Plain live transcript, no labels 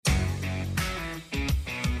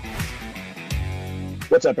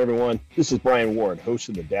What's up, everyone? This is Brian Ward, host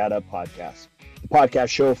of the Dad Up Podcast, the podcast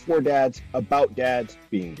show for dads, about dads,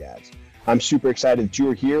 being dads. I'm super excited that you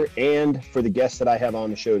are here and for the guests that I have on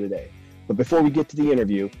the show today. But before we get to the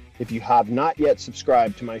interview, if you have not yet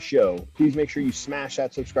subscribed to my show, please make sure you smash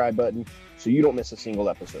that subscribe button so you don't miss a single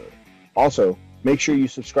episode. Also, make sure you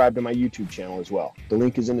subscribe to my YouTube channel as well. The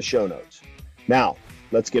link is in the show notes. Now,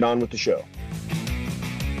 let's get on with the show.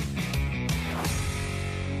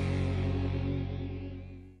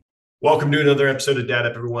 Welcome to another episode of Dad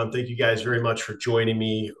Up, everyone. Thank you guys very much for joining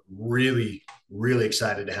me. Really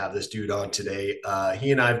excited to have this dude on today.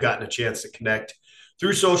 He and I have gotten a chance to connect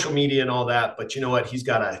through social media and all that, but you know what? He's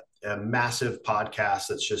got a massive podcast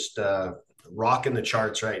that's just rocking the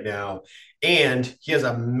charts right now. And he has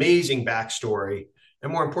an amazing backstory.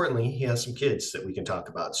 And more importantly, he has some kids that we can talk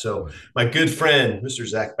about. So my good friend, Mr.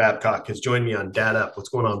 Zach Babcock, has joined me on Dad Up. What's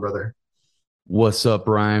going on, brother? What's up,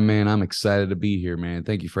 Ryan, man? I'm excited to be here, man.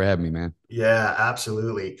 Thank you for having me, man. Yeah,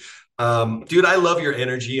 absolutely. Dude, I love your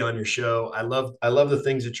energy on your show. I love the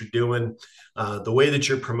things that you're doing, the way that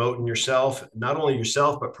you're promoting yourself, not only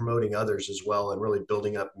yourself, but promoting others as well, and really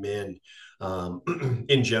building up men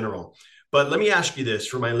in general. But let me ask you this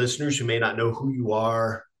for my listeners who may not know who you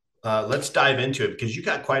are. Let's dive into it because you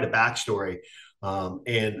got quite a backstory.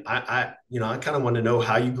 And I kind of want to know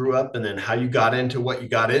how you grew up and then how you got into what you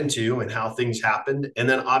got into and how things happened. And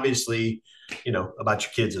then obviously, about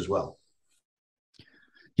your kids as well.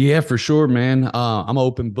 Yeah, for sure, man. I'm an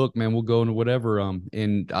open book, man. We'll go into whatever.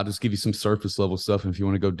 And I'll just give you some surface level stuff. And if you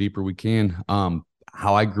want to go deeper, we can.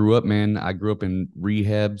 How I grew up, man. I grew up in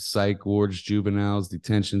rehab, psych wards, juveniles,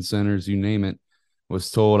 detention centers, you name it. Was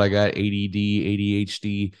told I got ADD,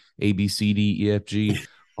 ADHD, ABCD, EFG.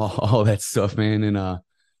 all that stuff, man. And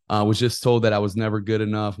I was just told that I was never good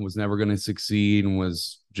enough and was never going to succeed and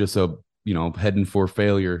was just heading for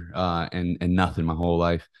failure and nothing my whole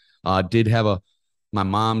life. Did have my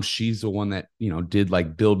mom, she's the one that, did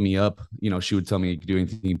like build me up. She would tell me you could do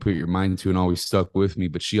anything you put your mind to and always stuck with me.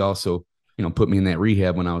 But she also, put me in that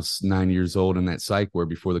rehab when I was 9 years old in that psych ward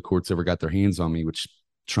before the courts ever got their hands on me, which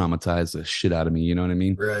traumatized the shit out of me. You know what I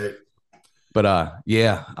mean? Right. But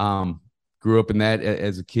grew up in that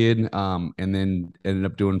as a kid, and then ended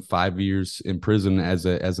up doing 5 years in prison as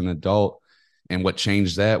an adult. And what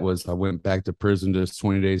changed that was I went back to prison just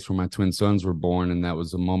 20 days before my twin sons were born. And that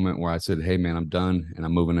was a moment where I said, hey, man, I'm done and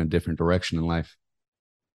I'm moving in a different direction in life.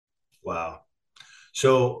 Wow.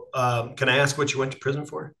 So can I ask what you went to prison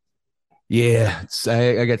for? Yeah,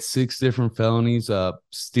 I got 6 different felonies,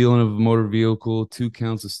 stealing of a motor vehicle, 2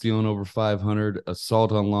 counts of stealing over 500,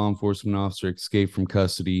 assault on law enforcement officer, escape from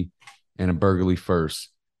custody, and a burglary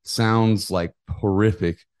first. Sounds like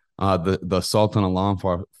horrific. The assault on a law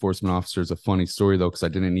enforcement officer is a funny story, though, because I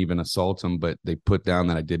didn't even assault him, but they put down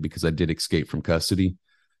that I did because I did escape from custody.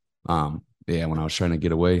 When I was trying to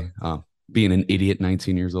get away, being an idiot,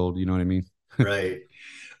 19 years old, you know what I mean? Right.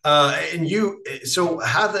 So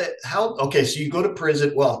you go to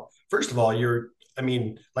prison. Well, first of all,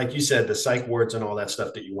 like you said, the psych wards and all that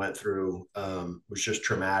stuff that you went through was just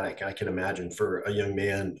traumatic. I can imagine for a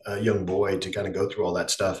young boy to kind of go through all that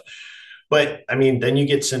stuff. But then you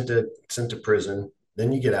get sent to prison,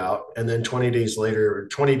 then you get out, and then 20 days later, or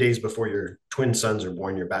 20 days before your twin sons are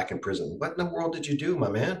born, you're back in prison. What in the world did you do, my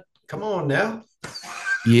man? Come on now.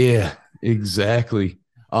 Yeah, exactly.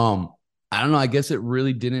 I don't know. I guess it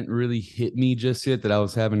really didn't really hit me just yet that I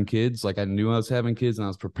was having kids. Like I knew I was having kids and I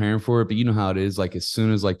was preparing for it, but you know how it is. Like as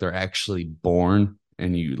soon as like they're actually born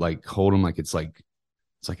and you like hold them, it's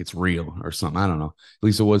it's real or something. I don't know. At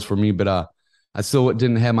least it was for me, but I still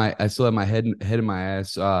had my head in my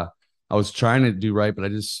ass. I was trying to do right, but I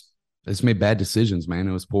just made bad decisions, man.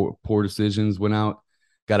 It was poor decisions. Went out,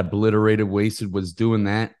 got obliterated, wasted, was doing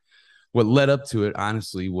that. What led up to it,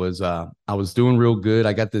 honestly, was I was doing real good.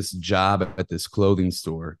 I got this job at this clothing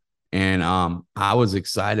store, and I was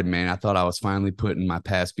excited, man. I thought I was finally putting my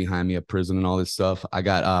past behind me at prison and all this stuff. I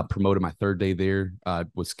got promoted my 3rd day there.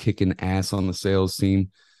 Was kicking ass on the sales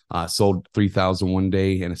team. Sold 3,000 one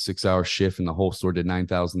day and a 6-hour shift, and the whole store did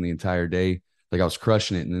 9,000 the entire day. Like I was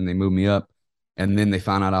crushing it, and then they moved me up, and then they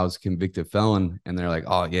found out I was a convicted felon, and they're like,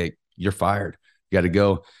 "Oh yeah, you're fired. You got to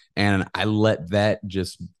go." And I let that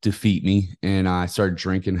just defeat me. And I started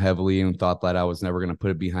drinking heavily and thought that I was never going to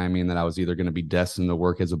put it behind me and that I was either going to be destined to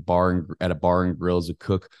work as at a bar and grill as a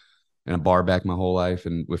cook in a bar back my whole life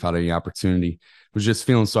and without any opportunity. Was just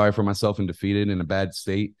feeling sorry for myself and defeated in a bad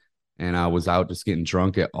state. And I was out just getting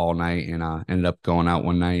drunk all night, and I ended up going out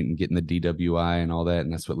one night and getting the DWI and all that.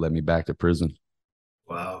 And that's what led me back to prison.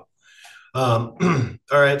 Wow. All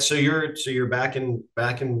right. So you're back in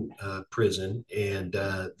prison, and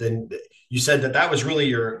then you said that was really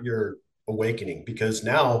your awakening, because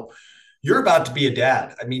now you're about to be a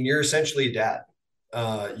dad. I mean, you're essentially a dad.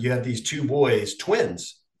 You have these two boys,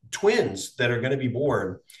 twins that are going to be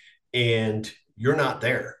born, and you're not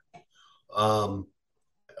there. Um,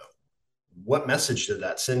 what message did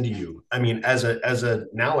that send to you? I mean, as a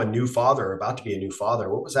now a new father, about to be a new father,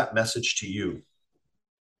 what was that message to you?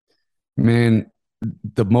 Man,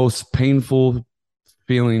 the most painful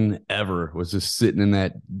feeling ever was just sitting in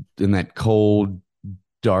that cold,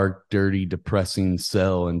 dark, dirty, depressing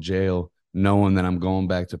cell in jail, knowing that I'm going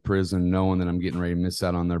back to prison, knowing that I'm getting ready to miss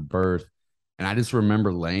out on their birth. And I just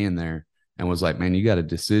remember laying there and was like, man, you got a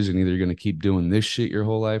decision. Either you're gonna keep doing this shit your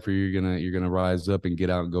whole life, or you're gonna rise up and get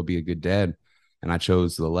out and go be a good dad. And I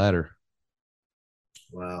chose the latter.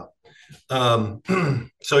 Wow. Um,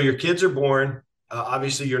 so your kids are born.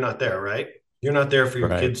 Obviously, you're not there, right? You're not there for your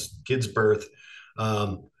Right. kids' birth.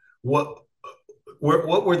 Um, what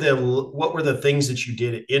what were the things that you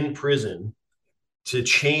did in prison to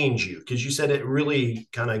change you? Because you said it really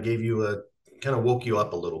kind of gave you a kind of woke you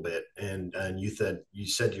up a little bit, and you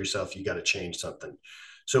said to yourself you got to change something.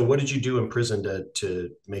 So what did you do in prison to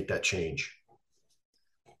make that change?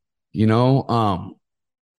 You know,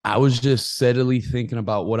 I was just steadily thinking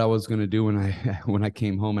about what I was going to do when I when I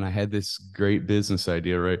came home, and I had this great business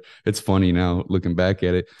idea, right? It's funny now looking back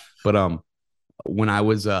at it. But when I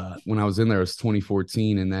was in there, it was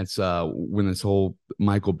 2014, and that's when this whole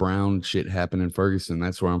Michael Brown shit happened in Ferguson.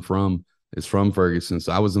 That's where I'm from. Is from Ferguson.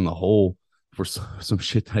 So I was in the hole for some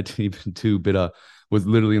shit that I didn't even do, but was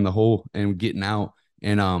literally in the hole and getting out.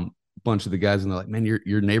 And a bunch of the guys, and they're like, "Man,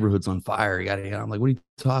 your neighborhood's on fire." I'm like, "What are you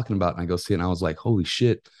talking about?" And I go see it, and I was like, "Holy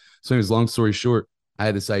shit!" So, anyways, long story short, I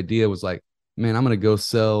had this idea. Was like, man, I'm gonna go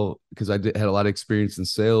sell, because had a lot of experience in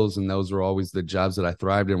sales, and those were always the jobs that I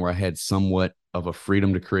thrived in, where I had somewhat of a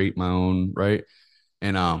freedom to create my own, right?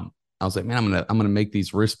 And I was like, man, I'm gonna make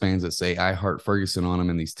these wristbands that say "I Heart Ferguson" on them,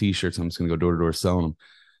 and these T-shirts. I'm just gonna go door to door selling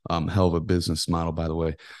them. Hell of a business model, by the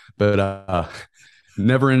way. But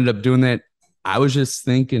never ended up doing that. I was just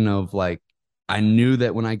thinking of like, I knew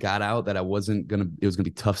that when I got out that it was gonna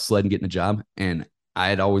be tough sledding getting a job, and I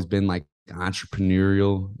had always been like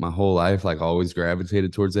entrepreneurial my whole life, like always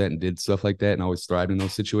gravitated towards that and did stuff like that and always thrived in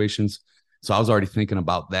those situations. So I was already thinking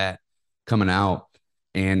about that coming out.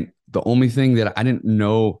 And the only thing that I didn't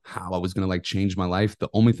know how I was going to like change my life, the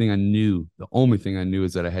only thing I knew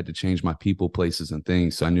is that I had to change my people, places, and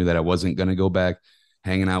things. So I knew that I wasn't going to go back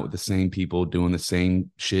hanging out with the same people, doing the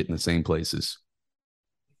same shit in the same places.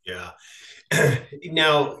 Yeah.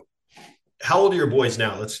 Now, how old are your boys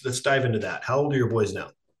now? Let's dive into that. How old are your boys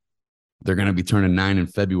now? They're going to be turning 9 in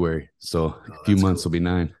February. So a Oh, few that's months cool. will be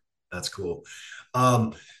 9. That's cool.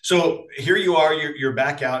 So here you are. You're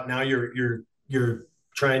back out now. You're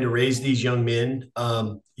trying to raise these young men.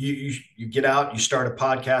 You get out. You start a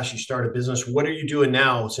podcast. You start a business. What are you doing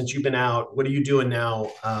now since you've been out? What are you doing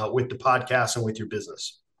now with the podcast and with your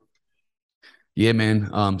business? Yeah,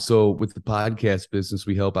 man. So with the podcast business,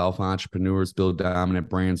 we help alpha entrepreneurs build dominant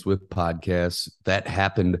brands with podcasts. That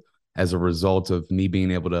happened as a result of me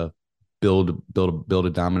being able to build a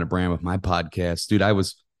dominant brand with my podcast. Dude, I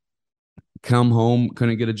was come home,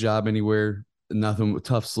 couldn't get a job anywhere, nothing,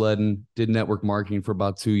 tough sledding, did network marketing for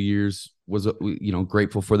about 2 years, was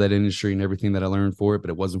grateful for that industry and everything that I learned for it, but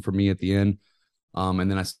it wasn't for me at the end. And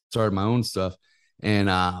then I started my own stuff, and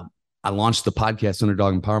I launched the podcast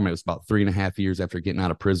Underdog Empowerment. It was about 3.5 years after getting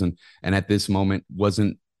out of prison, and at this moment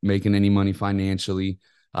wasn't making any money financially.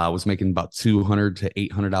 I was making about $200 to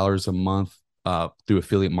 $800 a month through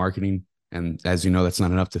affiliate marketing, and as you know, that's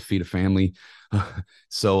not enough to feed a family.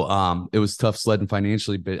 So it was tough sledding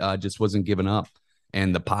financially, but I just wasn't giving up.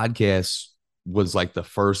 And the podcast was like the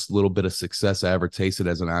first little bit of success I ever tasted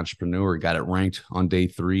as an entrepreneur. Got it ranked on day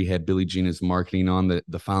 3, had Billie Jean as marketing on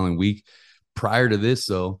the following week. Prior to this,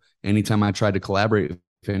 though, anytime I tried to collaborate with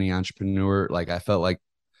any entrepreneur, like I felt like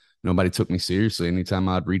nobody took me seriously. Anytime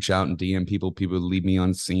I'd reach out and DM people, people would leave me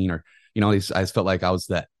unseen, or I just felt like I was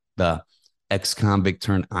the ex-convict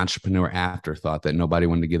turned entrepreneur afterthought that nobody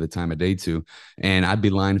wanted to give the time of day to. And I'd be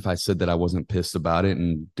lying if I said that I wasn't pissed about it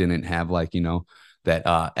and didn't have like,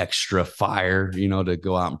 that extra fire, to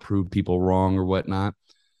go out and prove people wrong or whatnot.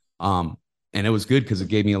 Um, and it was good because it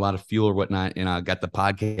gave me a lot of fuel or whatnot. And I got the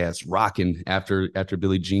podcast rocking after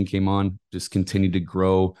Billie Jean came on, just continued to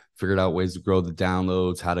grow, figured out ways to grow the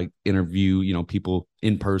downloads, how to interview, people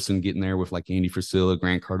in person, getting there with like Andy Frisilla,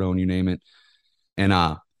 Grant Cardone, you name it. And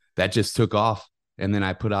that just took off. And then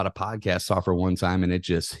I put out a podcast offer one time, and it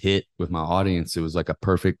just hit with my audience. It was like a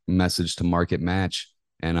perfect message to market match.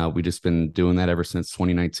 And we just been doing that ever since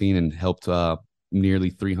 2019 and helped nearly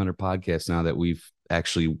 300 podcasts now that we've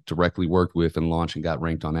actually directly worked with and launched and got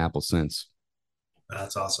ranked on Apple since.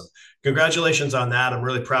 That's awesome. Congratulations on that. I'm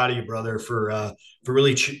really proud of you, brother, for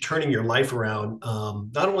really turning your life around.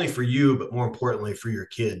 Not only for you, but more importantly for your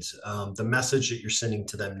kids. The message that you're sending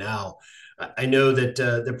to them now. I know that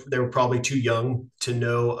they were probably too young to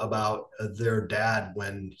know about their dad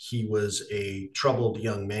when he was a troubled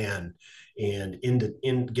young man and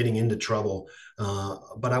in getting into trouble.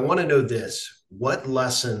 But I want to know this: what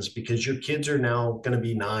lessons? Because your kids are now going to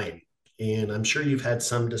be 9, and I'm sure you've had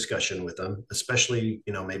some discussion with them, especially,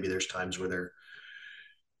 maybe there's times where they're,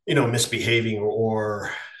 misbehaving, or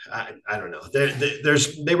I don't know.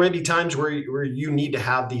 There may be times where you need to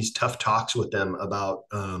have these tough talks with them about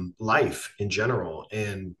life in general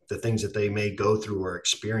and the things that they may go through or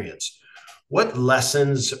experience. What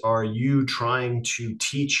lessons are you trying to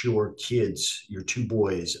teach your kids, your 2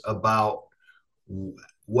 boys, about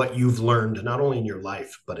what you've learned, not only in your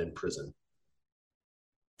life, but in prison?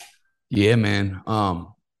 Yeah, man.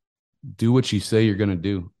 Do what you say you're gonna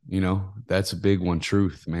do. That's a big one.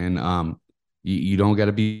 Truth, man. You don't got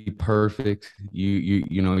to be perfect.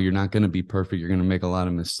 You're not gonna be perfect. You're gonna make a lot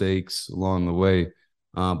of mistakes along the way.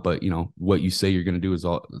 But what you say you're gonna do is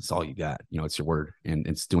all. It's all you got. It's your word, and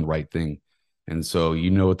it's doing the right thing. And so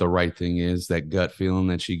what the right thing is. That gut feeling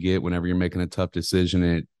that you get whenever you're making a tough decision,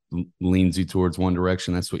 and it leans you towards one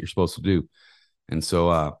direction. That's what you're supposed to do. And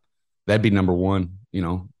so that'd be number one.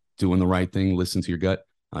 Doing the right thing, listen to your gut,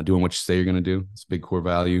 doing what you say you're going to do. It's a big core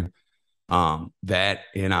value. That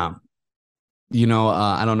and I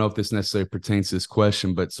don't know if this necessarily pertains to this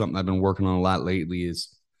question, but something I've been working on a lot lately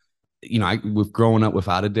is, with growing up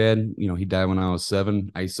without a dad. He died when I was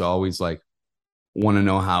 7. I used to always like want to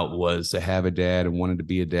know how it was to have a dad and wanted to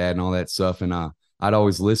be a dad and all that stuff. And I'd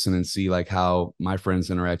always listen and see like how my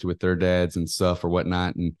friends interacted with their dads and stuff or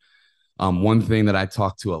whatnot. And one thing that I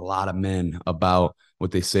talk to a lot of men about what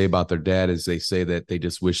they say about their dad is they say that they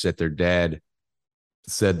just wish that their dad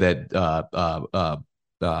said that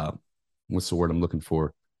what's the word I'm looking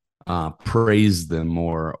for? Praised them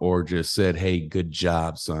more, or just said, "Hey, good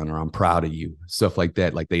job, son," or "I'm proud of you," stuff like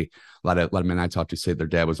that. Like a lot of men I talk to say their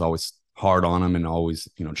dad was always hard on them and always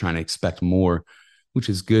trying to expect more, which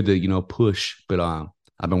is good to push. But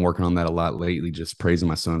I've been working on that a lot lately, just praising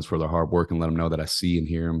my sons for their hard work and let them know that I see and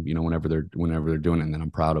hear them, whenever they're doing it, and that I'm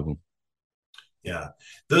proud of them. Yeah,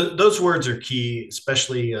 those words are key,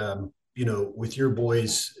 especially with your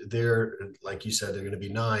boys. They're, like you said, they're going to be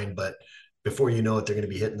 9, but before you know it, they're going to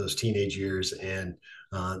be hitting those teenage years, and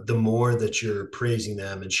the more that you're praising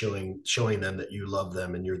them and showing them that you love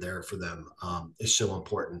them and you're there for them is so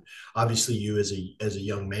important. Obviously, you as a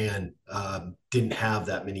young man didn't have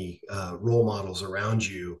that many role models around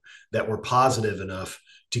you that were positive enough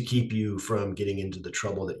to keep you from getting into the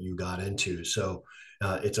trouble that you got into. So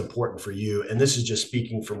it's important for you. And this is just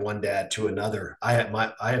speaking from one dad to another. I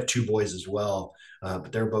have 2 boys as well,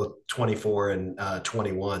 but they're both 24 and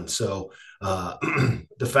 21. So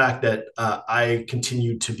the fact that I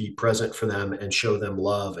continue to be present for them and show them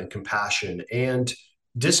love and compassion and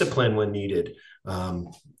discipline when needed,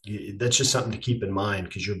 that's just something to keep in mind,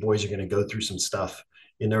 because your boys are going to go through some stuff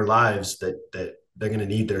in their lives that they're going to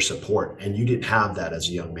need their support, and you didn't have that as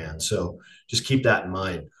a young man. So just keep that in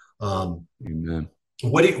mind. Amen.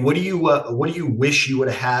 What do you wish you would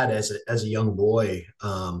have had as a young boy,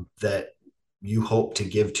 that you hope to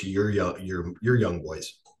give to your young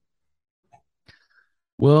boys?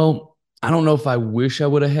 Well, I don't know if I wish I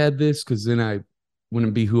would have had this, because then I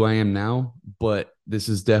wouldn't be who I am now. But this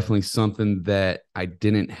is definitely something that I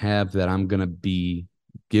didn't have that I'm gonna be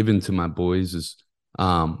given to my boys. Is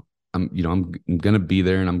I'm gonna be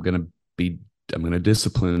there, and I'm gonna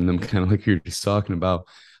discipline them, kind of like you're just talking about.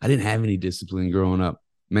 I didn't have any discipline growing up.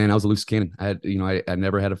 Man, I was a loose cannon. I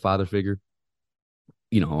never had a father figure.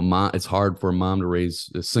 A mom. It's hard for a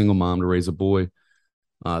single mom to raise a boy,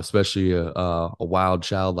 especially a wild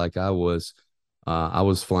child like I was. I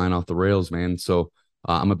was flying off the rails, man. So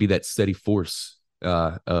I'm gonna be that steady force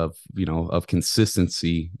of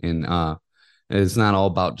consistency, and it's not all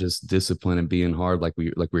about just discipline and being hard like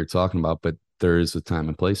we were talking about, but there is a time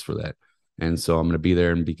and place for that, and so I'm gonna be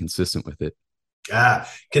there and be consistent with it.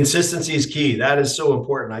 Consistency is key. That is so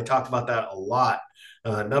important. I talk about that a lot,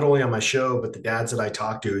 not only on my show, but the dads that I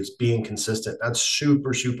talk to. Is being consistent. That's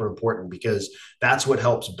super, super important, because that's what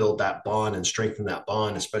helps build that bond and strengthen that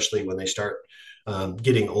bond, especially when they start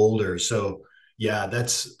getting older. So, yeah,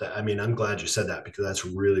 I mean, I'm glad you said that, because that's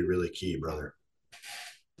really, really key, brother.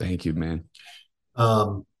 Thank you, man.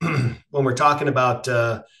 When we're talking about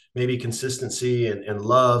maybe consistency and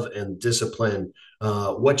love and discipline,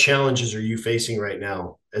 What challenges are you facing right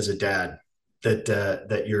now as a dad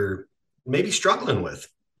that you're maybe struggling with?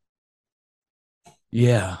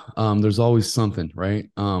 Yeah. There's always something, right?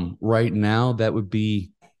 Right now that would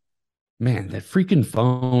be, man, that freaking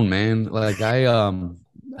phone, man. Like I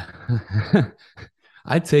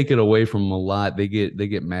take it away from them a lot. They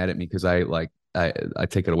get mad at me because I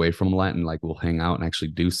take it away from them a lot and like we'll hang out and actually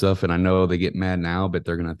do stuff. And I know they get mad now, but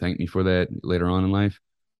they're gonna thank me for that later on in life.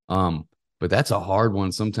 Um, but that's a hard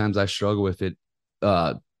one. Sometimes I struggle with it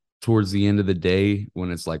uh towards the end of the day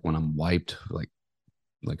when it's like when I'm wiped, like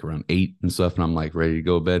around 8 and stuff, and I'm like ready to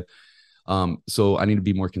go to bed. So I need to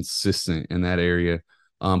be more consistent in that area.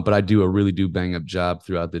 But I really do bang up job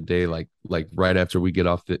throughout the day. Like right after we get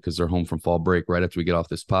off because they're home from fall break, right after we get off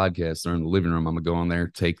this podcast, they're in the living room. I'm gonna go in there,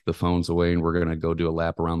 take the phones away, and we're gonna go do a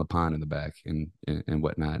lap around the pond in the back and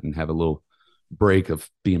whatnot, and have a little break of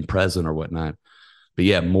being present or whatnot. But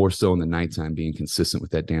yeah, more so in the nighttime, being consistent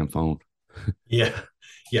with that damn phone. Yeah.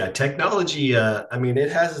 Yeah, technology. I mean, it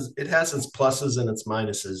has its pluses and its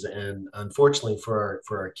minuses, and unfortunately for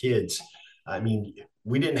our kids, I mean,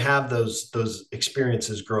 we didn't have those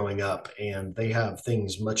experiences growing up, and they have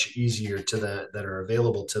things much easier that are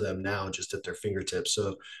available to them now, just at their fingertips.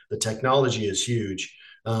 So the technology is huge,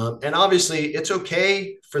 and obviously, it's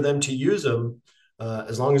okay for them to use them.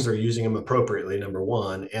 As long as they're using them appropriately, number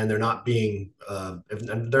one, and they're not being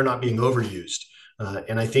overused.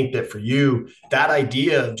 And I think that for you, that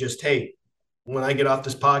idea of just, hey, when I get off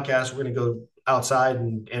this podcast, we're going to go outside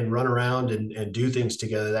and run around and do things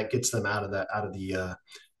together. That gets them out of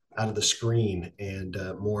the screen and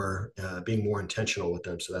more being more intentional with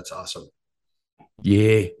them. So that's awesome.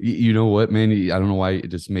 Yeah, you know what, man? I don't know why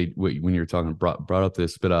it just made when you were talking brought up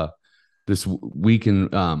this, but this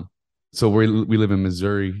weekend, so we live in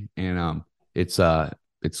Missouri, and it's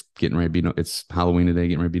getting ready to be it's Halloween today,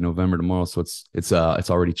 getting ready to be November tomorrow, so it's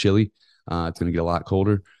already chilly. It's gonna get a lot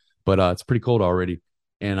colder, but it's pretty cold already,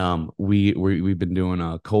 and we've been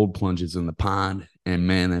doing cold plunges in the pond, and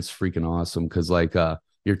man, that's freaking awesome because like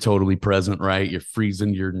you're totally present, right? You're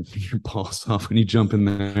freezing your balls off when you jump in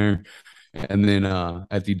there. And then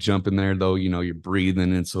after you jump in there, though, you're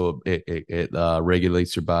breathing, and so it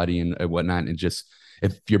regulates your body and whatnot. And just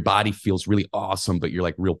if your body feels really awesome, but you're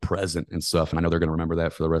like real present and stuff, and I know they're gonna remember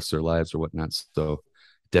that for the rest of their lives or whatnot. So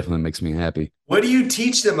definitely makes me happy. What do you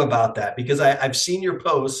teach them about that? Because I've seen your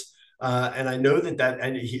posts, and I know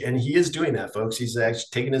and he is doing that, folks. He's actually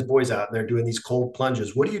taking his boys out and they're doing these cold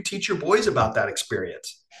plunges. What do you teach your boys about that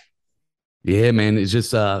experience? Yeah, man, it's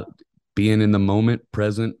just being in the moment,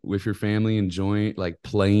 present with your family, enjoying like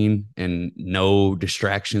playing and no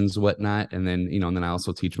distractions, whatnot. And then and then I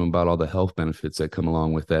also teach them about all the health benefits that come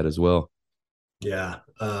along with that as well. Yeah,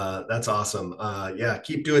 that's awesome. Yeah,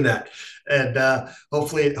 keep doing that, and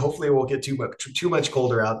hopefully it won't get too much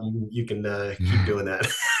colder out. You can keep doing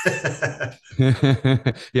that.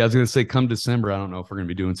 Yeah, I was gonna say come December, I don't know if we're gonna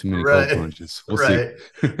be doing too many cold Right, plunges. We'll see.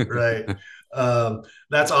 right, right.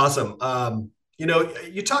 That's awesome.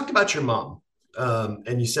 You talked about your mom,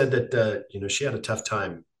 and you said that she had a tough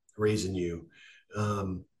time raising you.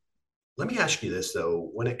 Um, Let me ask you this though: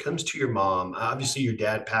 when it comes to your mom, obviously your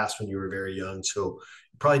dad passed when you were very young, so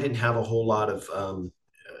you probably didn't have a whole lot of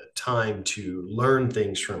time to learn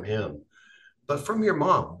things from him. But from your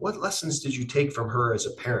mom, what lessons did you take from her as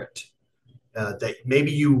a parent that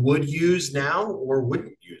maybe you would use now or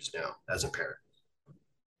wouldn't use now as a parent?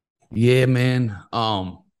 Yeah, man.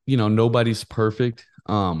 Nobody's perfect.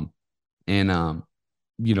 And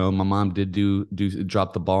my mom did do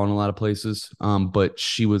drop the ball in a lot of places. But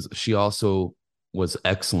she also was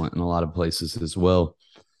excellent in a lot of places as well.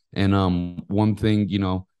 And one thing,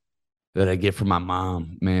 that I get from my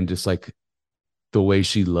mom, man, just like the way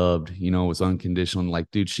she loved, was unconditional. And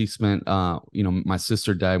like, dude, she spent my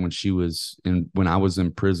sister died when I was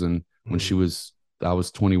in prison, when Mm. I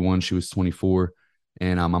was 21, she was 24.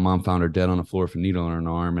 And my mom found her dead on the floor with a needle in her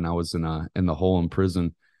arm, and I was in the hole in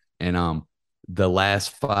prison. And the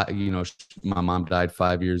last five, my mom died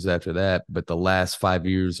 5 years after that, but the last 5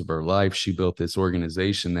 years of her life, she built this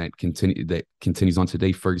organization that continues on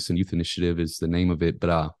today. Ferguson Youth Initiative is the name of it.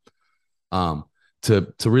 But um,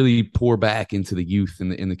 to really pour back into the youth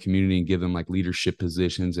in the community and give them like leadership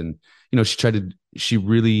positions. And she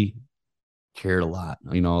really cared a lot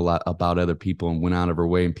about other people and went out of her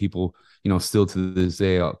way. And people, still to this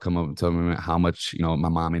day, I'll come up and tell me how much, my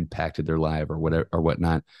mom impacted their life or whatever or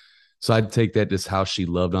whatnot. So I'd take that as how she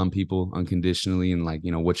loved on people unconditionally, and like,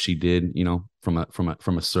 what she did, from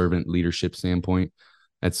a servant leadership standpoint.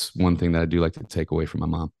 That's one thing that I do like to take away from my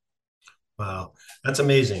mom. Wow, that's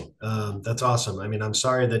amazing. That's awesome. I mean, I'm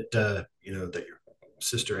sorry that that your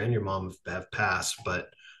sister and your mom have passed, but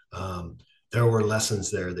there were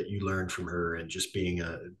lessons there that you learned from her, and just being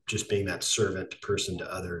that servant person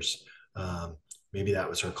to others. Maybe that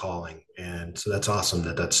was her calling, and so that's awesome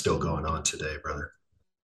that that's still going on today, brother.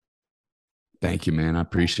 Thank you, man. I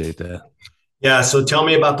appreciate that. Yeah. So tell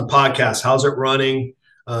me about the podcast. How's it running?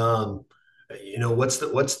 Um, what's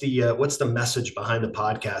the message behind the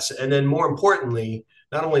podcast? And then more importantly,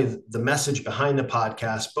 not only the message behind the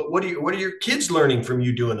podcast, but what are your kids learning from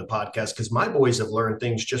you doing the podcast? Because my boys have learned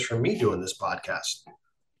things just from me doing this podcast.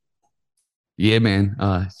 Yeah, man.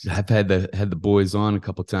 I've had the boys on a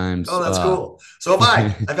couple times. Oh, that's cool. So have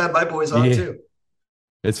I. I've had my boys on yeah, too.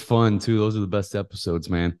 it's fun too. Those are the best episodes,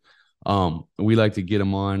 man. We like to get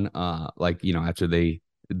them on, like, after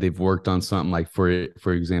they've worked on something, like for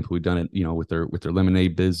example, we've done it, with their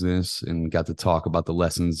lemonade business, and got to talk about the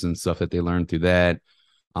lessons and stuff that they learned through that.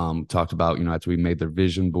 Talked about, after we made their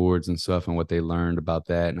vision boards and stuff, and what they learned about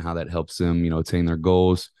that and how that helps them, attain their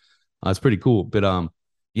goals. It's pretty cool. But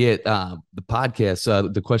yeah, the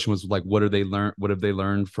podcast, the question was like, what have they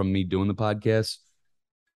learned from me doing the podcast?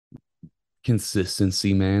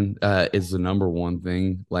 Consistency, man, is the number one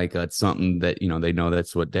thing. Like, it's something that they know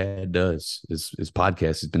that's what dad does. His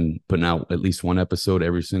podcast has been putting out at least one episode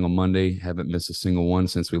every single Monday. Haven't missed a single one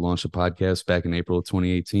since we launched the podcast back in April of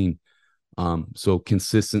 2018. So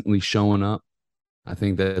consistently showing up, I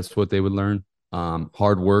think that's what they would learn.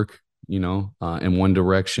 Hard work, in one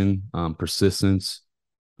direction, persistence.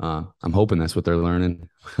 I'm hoping that's what they're learning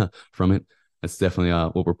from it. That's definitely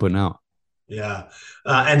what we're putting out. Yeah.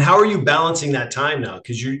 And how are you balancing that time now?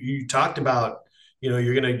 Because you talked about,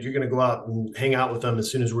 you're gonna go out and hang out with them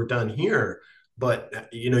as soon as we're done here. But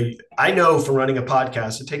I know from running a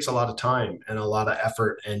podcast, it takes a lot of time and a lot of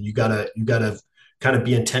effort, and you gotta kind of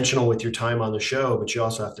be intentional with your time on the show, but you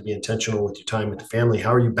also have to be intentional with your time with the family.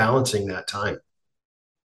 How are you balancing that time?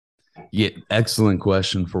 Yeah, excellent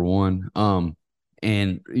question for one.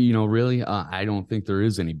 And really, I don't think there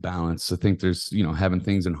is any balance. I think there's, having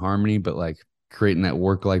things in harmony, but like creating that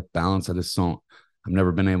work-life balance, I've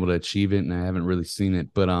never been able to achieve it, and I haven't really seen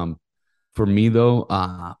it. But for me though,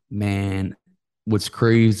 man, what's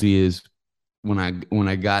crazy is when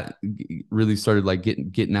I got really started like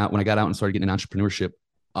getting out, when I got out and started getting in entrepreneurship,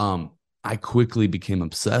 I quickly became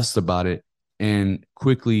obsessed about it, and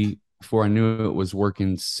quickly, before I knew it, was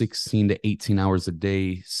working 16 to 18 hours a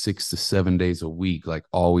day, 6 to 7 days a week, like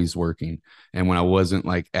always working. And when I wasn't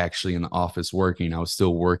like actually in the office working, I was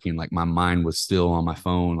still working. Like my mind was still on my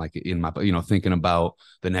phone, like in my, thinking about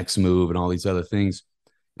the next move and all these other things.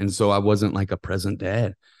 And so I wasn't like a present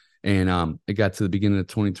dad. And it got to the beginning of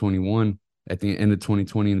 2021, at the end of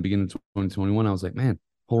 2020 and the beginning of 2021, I was like, man,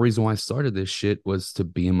 whole reason why I started this shit was to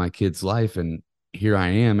be in my kid's life. And here I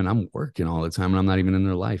am, and I'm working all the time, and I'm not even in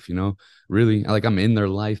their life, really, like I'm in their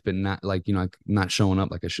life, but not like, not showing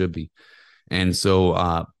up like I should be. And so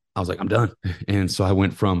I was like, I'm done. And so I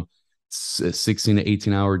went from 16 to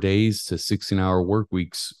 18 hour days to 16-hour work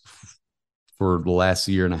weeks for the last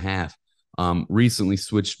year and a half. Recently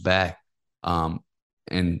switched back,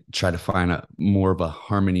 and try to find a more of a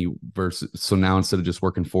harmony versus. So now instead of just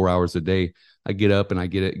working 4 hours a day, I get up and I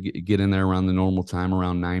get in there around the normal time,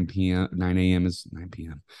 around 9 p.m. 9 a.m. is 9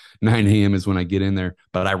 p.m. 9 a.m. is when I get in there,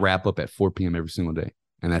 but I wrap up at 4 p.m. every single day.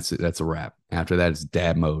 And that's it. That's a wrap. After that, it's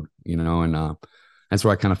dad mode, and that's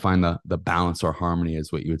where I kind of find the balance or harmony,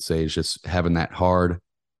 is what you would say, is just having that hard,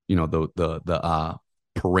 the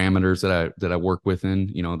parameters that I work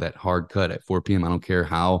within, that hard cut at 4 p.m. I don't care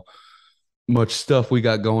how much stuff we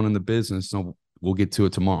got going in the business. So we'll get to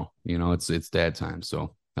it tomorrow. It's dad time.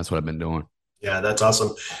 So that's what I've been doing. Yeah, that's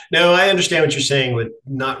awesome. No, I understand what you're saying with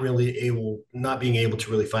not being able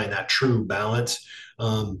to really find that true balance.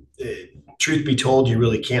 Truth be told, you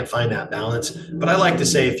really can't find that balance. But I like to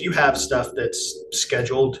say, if you have stuff that's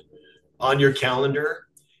scheduled on your calendar,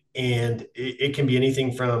 and it can be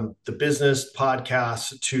anything from the business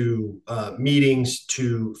podcast to meetings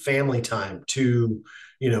to family time to,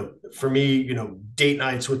 for me, date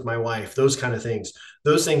nights with my wife, those kind of things.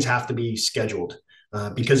 Those things have to be scheduled,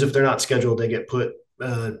 because if they're not scheduled, they get put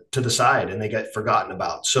to the side and they get forgotten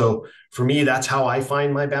about. So for me, that's how I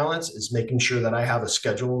find my balance, is making sure that I have a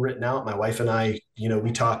schedule written out. My wife and I,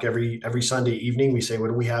 we talk every Sunday evening. We say, what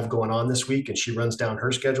do we have going on this week? And she runs down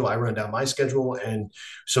her schedule. I run down my schedule. And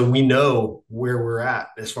so we know where we're at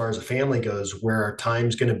as far as a family goes, where our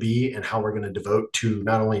time's going to be and how we're going to devote to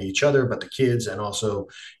not only each other, but the kids, and also,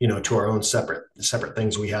 to our own separate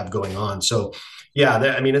things we have going on. So yeah,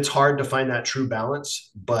 it's hard to find that true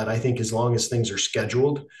balance, but I think as long as things are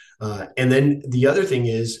scheduled, and then the other thing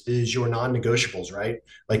is your non-negotiables, right?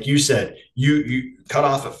 Like you said, you cut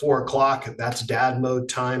off at 4 o'clock. That's dad mode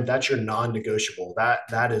time. That's your non-negotiable. That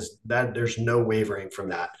there's no wavering from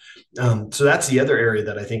that. So that's the other area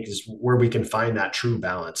that I think is where we can find that true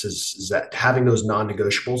balance is that having those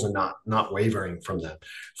non-negotiables and not wavering from them.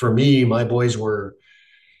 For me, my boys were,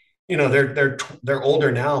 they're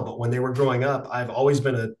older now, but when they were growing up, I've always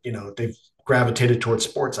been they've gravitated towards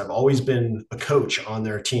sports. I've always been a coach on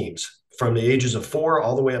their teams from the ages of 4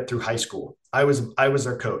 all the way up through high school. I was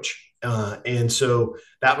their coach. And so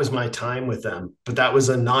that was my time with them, but that was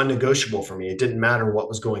a non-negotiable for me. It didn't matter what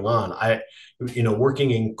was going on.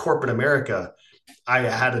 Working in corporate America, I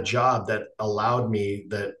had a job that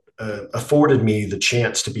afforded me the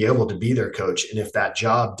chance to be able to be their coach. And if that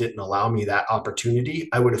job didn't allow me that opportunity,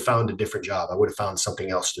 I would have found a different job. I would have found something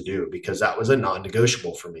else to do because that was a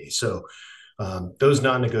non-negotiable for me. So those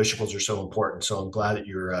non-negotiables are so important. So I'm glad that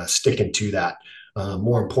you're sticking to that.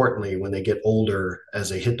 More importantly, when they get older, as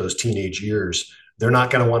they hit those teenage years, they're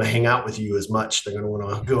not going to want to hang out with you as much. They're going to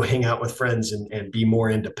want to go hang out with friends and be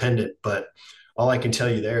more independent. But all I can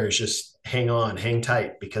tell you there is just hang on, hang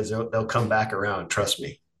tight, because they'll come back around. Trust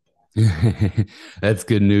me. That's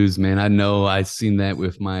good news, man. I know I've seen that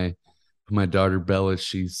with my daughter Bella.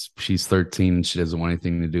 She's 13 and she doesn't want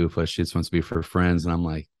anything to do with us. She just wants to be with her friends. And I'm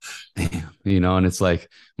like, damn, and it's like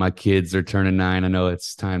my kids are turning 9. I know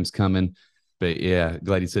it's time's coming, but yeah,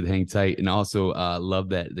 glad you said hang tight. And also love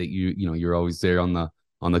that you're always there on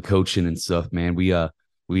the coaching and stuff, man. We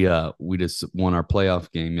just won our playoff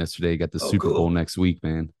game yesterday. Got the Super Bowl next week,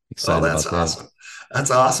 man. Excited that's about awesome. that.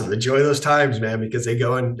 That's awesome. Enjoy those times, man, because they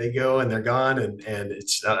go and they're gone, and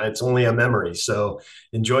it's only a memory. So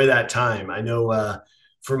enjoy that time. I know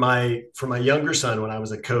for my younger son, when I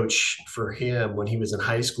was a coach for him when he was in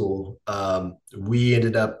high school, we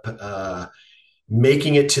ended up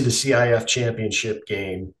making it to the CIF championship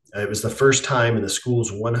game. It was the first time in the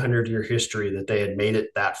school's 100-year history that they had made it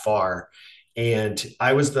that far. And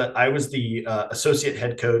I was the associate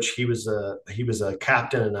head coach. He was a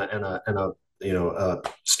captain and a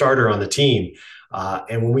starter on the team.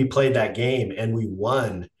 And when we played that game and we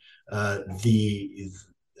won, the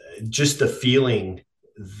feeling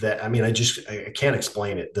that, I can't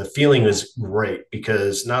explain it. The feeling was great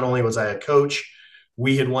because not only was I a coach,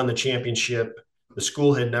 we had won the championship. The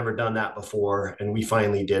school had never done that before, and we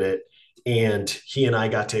finally did it. And he and I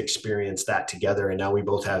got to experience that together. And now we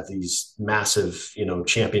both have these massive,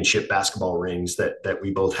 championship basketball rings that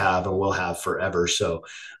we both have and will have forever. So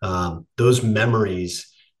those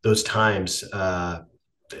memories, those times,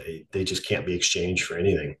 they just can't be exchanged for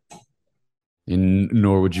anything. And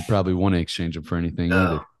nor would you probably want to exchange them for anything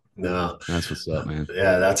either. No, that's what's up, man.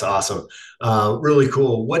 Yeah, that's awesome. Really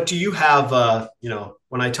cool. What do you have?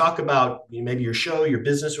 When I talk about maybe your show, your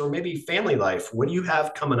business, or maybe family life, what do you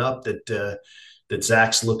have coming up that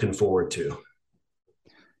Zach's looking forward to?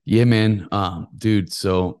 Yeah, man. Dude,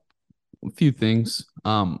 so a few things.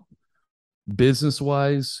 Business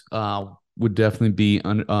wise, would definitely be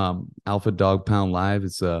Alpha Dog Pound Live.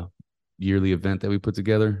 It's a yearly event that we put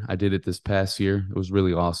together. I did it this past year. It was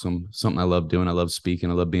really awesome. Something I love doing. I love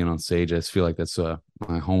speaking. I love being on stage. I just feel like that's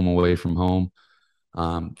my home away from home.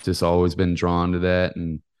 Just always been drawn to that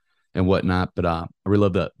and whatnot. But I really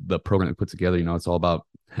love the program we put together. It's all about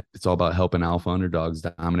helping alpha underdogs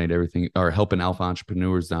dominate everything, or helping alpha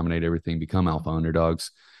entrepreneurs dominate everything, become alpha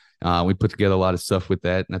underdogs. We put together a lot of stuff with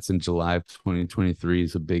that, and that's in July of 2023.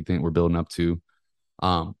 It's a big thing we're building up to.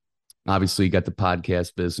 Obviously, you got the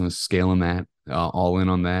podcast business, scaling that, all in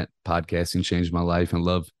on that. Podcasting changed my life, and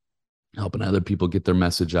love helping other people get their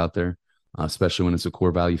message out there, especially when it's a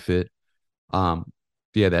core value fit.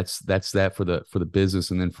 Yeah, that's that for the business,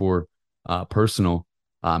 and then for personal,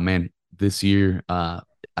 man. This year,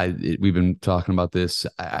 we've been talking about this.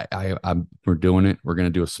 We're doing it. We're gonna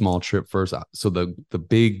do a small trip first. So the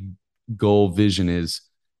big goal vision is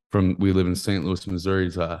we live in St. Louis, Missouri,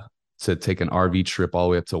 to take an RV trip all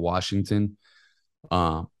the way up to Washington.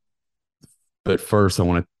 But first I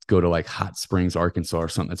want to go to like Hot Springs, Arkansas or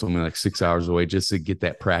something that's only like 6 hours away, just to get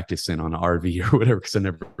that practice in on an RV or whatever, because I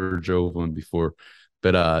never drove one before.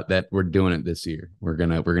 But that we're doing it this year. We're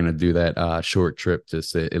gonna do that short trip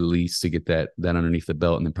just at least to get that underneath the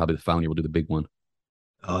belt, and then probably the final year we'll do the big one.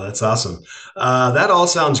 Oh, that's awesome. That all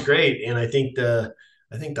sounds great, and I think the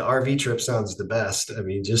RV trip sounds the best. I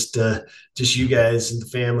mean, just you guys and the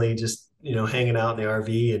family, just hanging out in the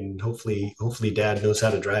RV, and hopefully Dad knows how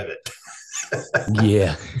to drive it.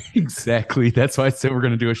 Yeah, exactly. That's why I said we're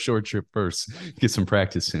going to do a short trip first, get some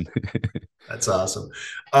practice in. That's awesome.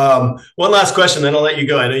 One last question, then I'll let you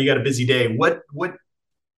go. I know you got a busy day. What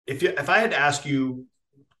if I had to ask you,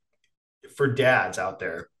 for dads out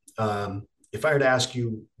there, if I were to ask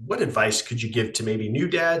you, what advice could you give to maybe new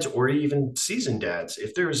dads or even seasoned dads?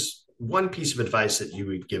 If there's one piece of advice that you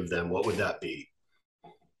would give them, what would that be?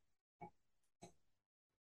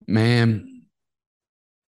 Man,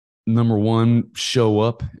 number one, show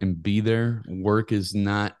up and be there. Work is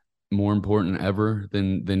not more important ever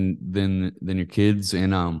than your kids.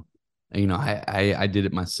 And I did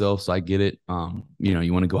it myself, so I get it.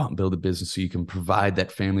 You want to go out and build a business so you can provide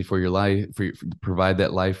that family for your life, provide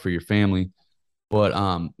that life for your family. But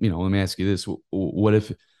let me ask you this: what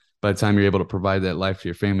if by the time you're able to provide that life to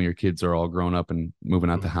your family, your kids are all grown up and moving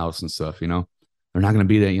out the house and stuff? They're not going to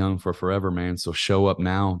be that young for forever, man. So show up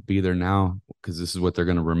now, be there now, because this is what they're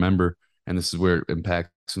going to remember, and this is where it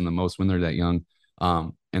impacts them the most when they're that young.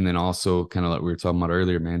 And then also, kind of like we were talking about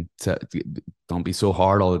earlier, man, don't be so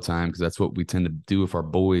hard all the time, because that's what we tend to do with our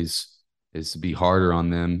boys, is to be harder on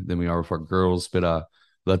them than we are with our girls. But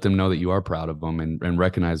let them know that you are proud of them, and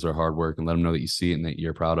recognize their hard work, and let them know that you see it and that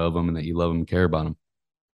you're proud of them and that you love them and care about them.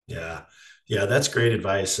 Yeah. Yeah, that's great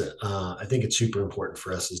advice. I think it's super important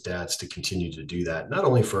for us as dads to continue to do that, not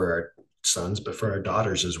only for our sons, but for our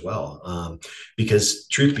daughters as well. Because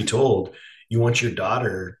truth be told, you want your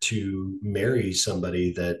daughter to marry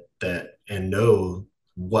somebody and know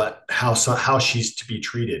how she's to be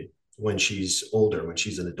treated when she's older, when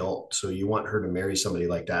she's an adult. So you want her to marry somebody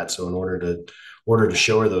like that. So in order to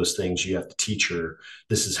show her those things, you have to teach her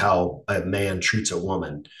this is how a man treats a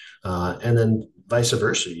woman. And then vice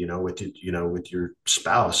versa, with your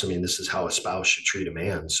spouse. I mean, this is how a spouse should treat a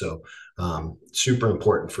man. So super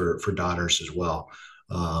important for daughters as well.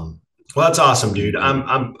 Well, that's awesome, dude.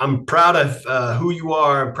 I'm proud of who you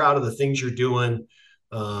are. I'm proud of the things you're doing.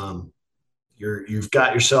 Um, you've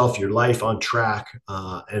got your life on track,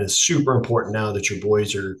 and it's super important now that your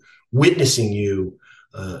boys are witnessing you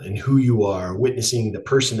and who you are, witnessing the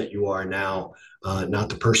person that you are now, not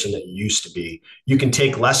the person that you used to be. You can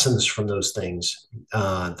take lessons from those things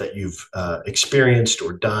that you've experienced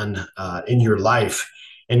or done in your life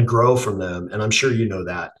and grow from them. And I'm sure you know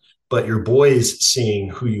that. But your boys seeing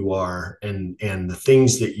who you are and the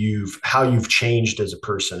things that how you've changed as a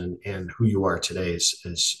person and who you are today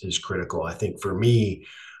is critical. I think for me,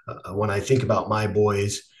 when I think about my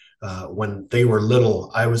boys, when they were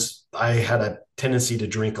little, I had a tendency to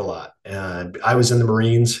drink a lot. I was in the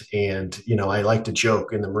Marines, and I like to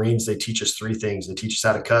joke. In the Marines, they teach us three things: they teach us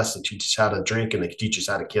how to cuss, they teach us how to drink, and they teach us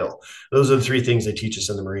how to kill. Those are the three things they teach us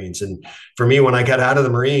in the Marines. And for me, when I got out of the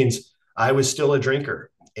Marines, I was still a drinker,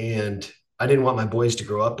 and I didn't want my boys to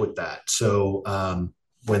grow up with that. So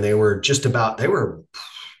when they were just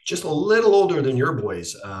a little older than your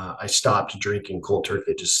boys, I stopped drinking cold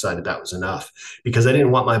turkey. I just decided that was enough, because I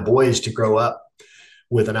didn't want my boys to grow up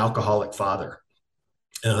with an alcoholic father,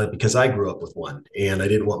 because I grew up with one, and I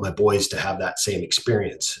didn't want my boys to have that same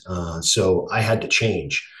experience. So I had to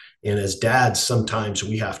change. And as dads, sometimes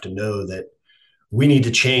we have to know that we need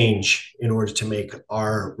to change in order to make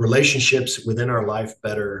our relationships within our life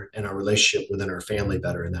better and our relationship within our family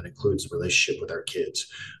better. And that includes the relationship with our kids,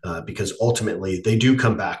 because ultimately they do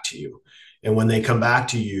come back to you. And when they come back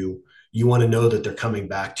to you, you want to know that they're coming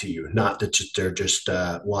back to you, not that they're just,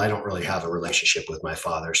 well, I don't really have a relationship with my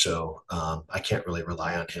father, so I can't really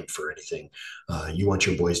rely on him for anything. You want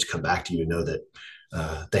your boys to come back to you and know that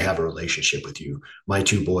they have a relationship with you. My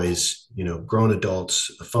two boys, grown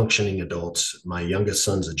adults, functioning adults. My youngest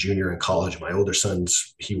son's a junior in college. My older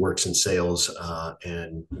son's, he works in sales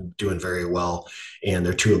and doing very well. And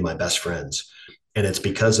they're two of my best friends. And it's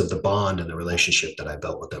because of the bond and the relationship that I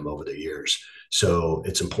built with them over the years. So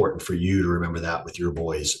it's important for you to remember that with your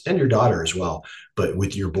boys and your daughter as well, but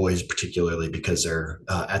with your boys particularly, because they're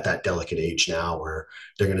at that delicate age now where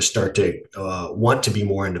they're going to start to want to be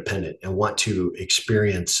more independent and want to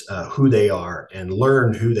experience who they are and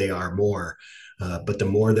learn who they are more. But the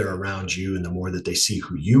more they're around you and the more that they see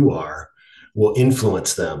who you are will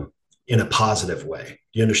influence them in a positive way.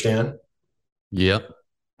 You understand? Yep.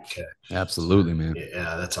 Okay. Absolutely, man.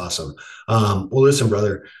 Yeah, that's awesome. Well, listen,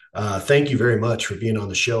 brother, thank you very much for being on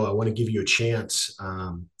the show. I want to give you a chance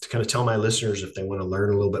to kind of tell my listeners, if they want to learn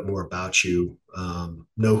a little bit more about you,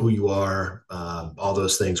 know who you are, all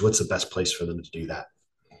those things. What's the best place for them to do that?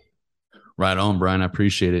 Right on, Brian. I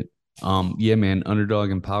appreciate it. Yeah, man. Underdog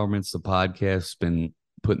Empowerment's the podcast. Been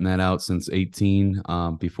putting that out since 18.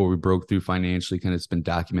 Before we broke through financially, kind of it's been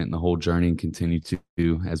documenting the whole journey and continue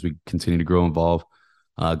to as we continue to grow and evolve.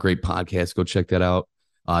 Great podcast. Go check that out.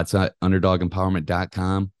 It's at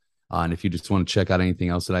underdogempowerment.com. And if you just want to check out anything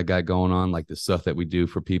else that I got going on, like the stuff that we do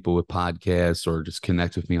for people with podcasts, or just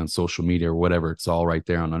connect with me on social media or whatever, it's all right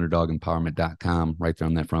there on underdogempowerment.com, right there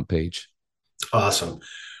on that front page. Awesome.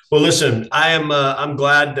 Well, listen, I'm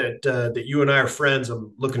glad that you and I are friends.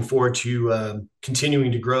 I'm looking forward to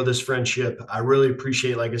continuing to grow this friendship. I really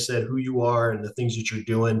appreciate, like I said, who you are and the things that you're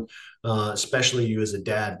doing, especially you as a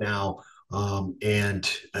dad now.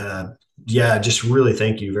 And yeah, just really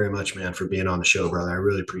thank you very much, man, for being on the show, brother. I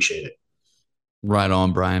really appreciate it. Right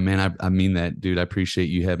on, Brian, man. I mean that, dude. I appreciate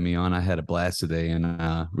you having me on. I had a blast today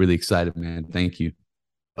and really excited, man. Thank you.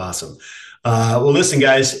 Awesome. Well, listen,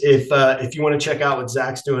 guys, if you want to check out what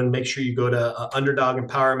Zach's doing, make sure you go to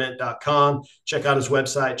underdogempowerment.com, check out his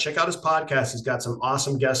website, check out his podcast. He's got some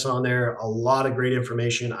awesome guests on there, a lot of great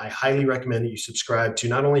information. I highly recommend that you subscribe to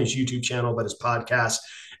not only his YouTube channel, but his podcast.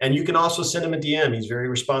 And you can also send him a DM. He's very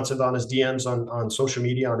responsive on his DMs on social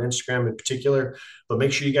media, on Instagram in particular. But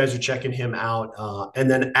make sure you guys are checking him out. And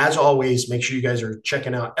then, as always, make sure you guys are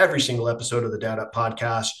checking out every single episode of the Dad Up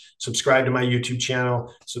Podcast. Subscribe to my YouTube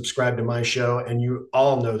channel, subscribe to my show, and you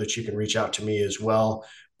all know that you can reach out to me as well.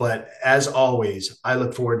 But as always, I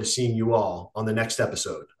look forward to seeing you all on the next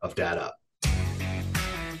episode of Dad Up.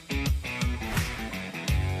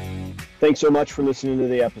 Thanks so much for listening to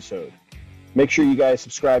the episode. Make sure you guys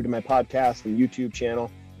subscribe to my podcast and YouTube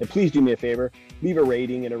channel. And please do me a favor, leave a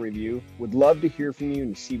rating and a review. Would love to hear from you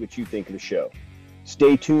and see what you think of the show.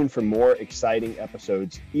 Stay tuned for more exciting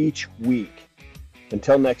episodes each week.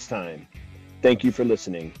 Until next time, thank you for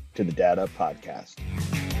listening to the Dad Up Podcast.